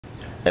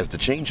As the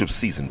change of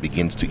season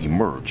begins to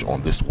emerge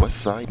on this West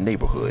Side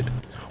neighborhood,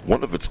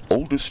 one of its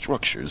oldest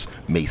structures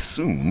may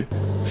soon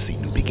see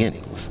new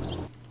beginnings.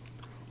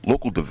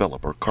 Local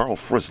developer Carl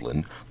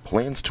Frislin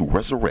plans to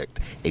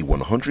resurrect a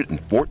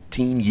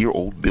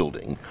 114-year-old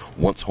building,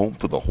 once home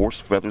to the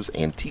Horse Feathers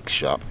Antique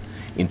Shop,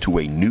 into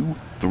a new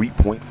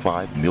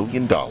 $3.5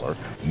 million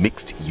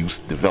mixed-use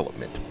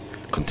development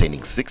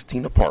containing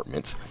 16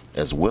 apartments,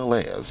 as well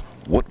as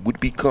what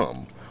would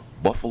become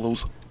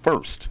Buffalo's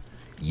first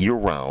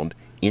year-round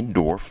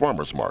indoor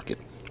farmers market,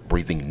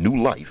 breathing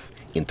new life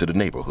into the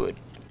neighborhood.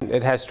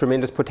 It has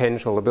tremendous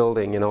potential, the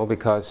building,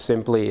 because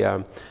simply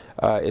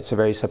it's a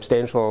very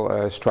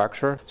substantial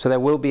structure. So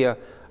there will be a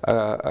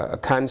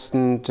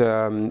constant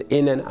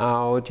in and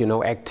out,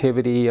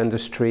 activity on the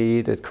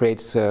street. It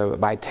creates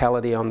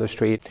vitality on the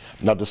street.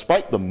 Now,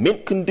 despite the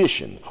mint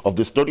condition of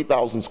this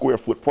 30,000 square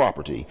foot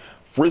property,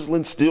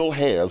 Frislin still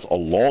has a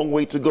long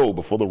way to go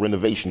before the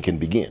renovation can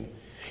begin.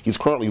 He's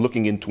currently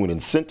looking into an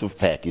incentive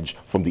package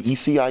from the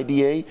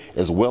ECIDA,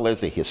 as well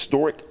as a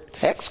historic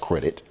tax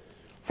credit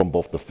from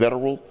both the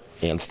federal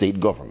and state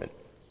government.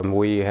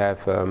 We have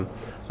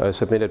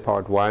submitted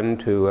Part 1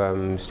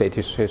 to State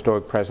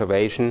Historic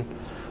Preservation.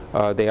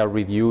 They are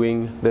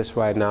reviewing this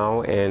right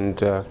now,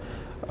 and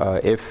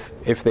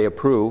if they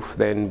approve,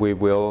 then we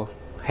will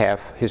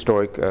have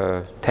historic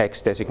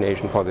tax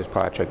designation for this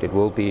project. It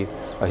will be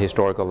a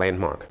historical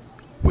landmark.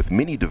 With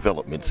many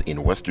developments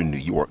in western New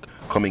York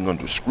coming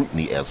under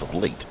scrutiny as of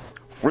late,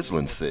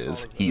 Frislin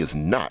says he is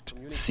not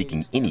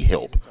seeking any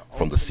help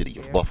from the city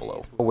of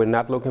Buffalo. We're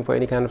not looking for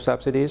any kind of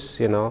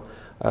subsidies,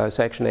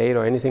 Section 8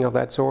 or anything of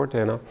that sort,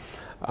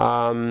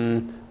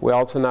 We're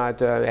also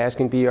not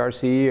asking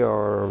BRC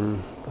or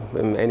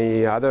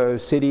any other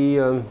city,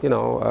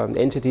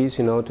 entities,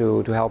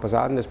 to help us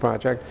out in this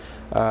project.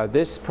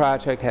 This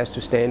project has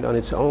to stand on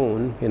its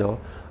own,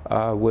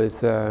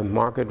 with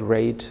market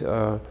rate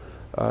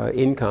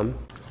income.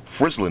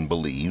 Frislin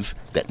believes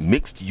that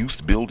mixed-use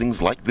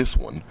buildings like this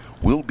one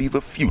will be the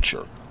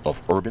future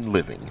of urban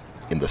living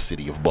in the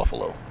city of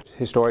Buffalo.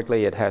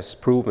 Historically, it has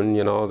proven,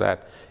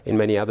 that in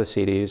many other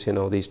cities,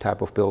 these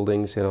type of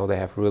buildings, they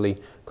have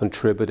really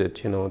contributed,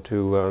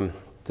 to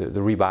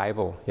the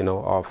revival,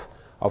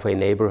 of a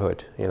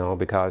neighborhood,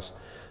 because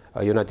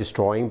you're not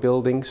destroying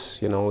buildings,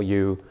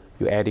 you're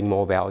adding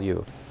more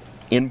value.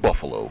 In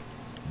Buffalo,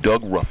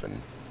 Doug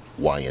Ruffin,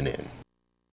 YNN.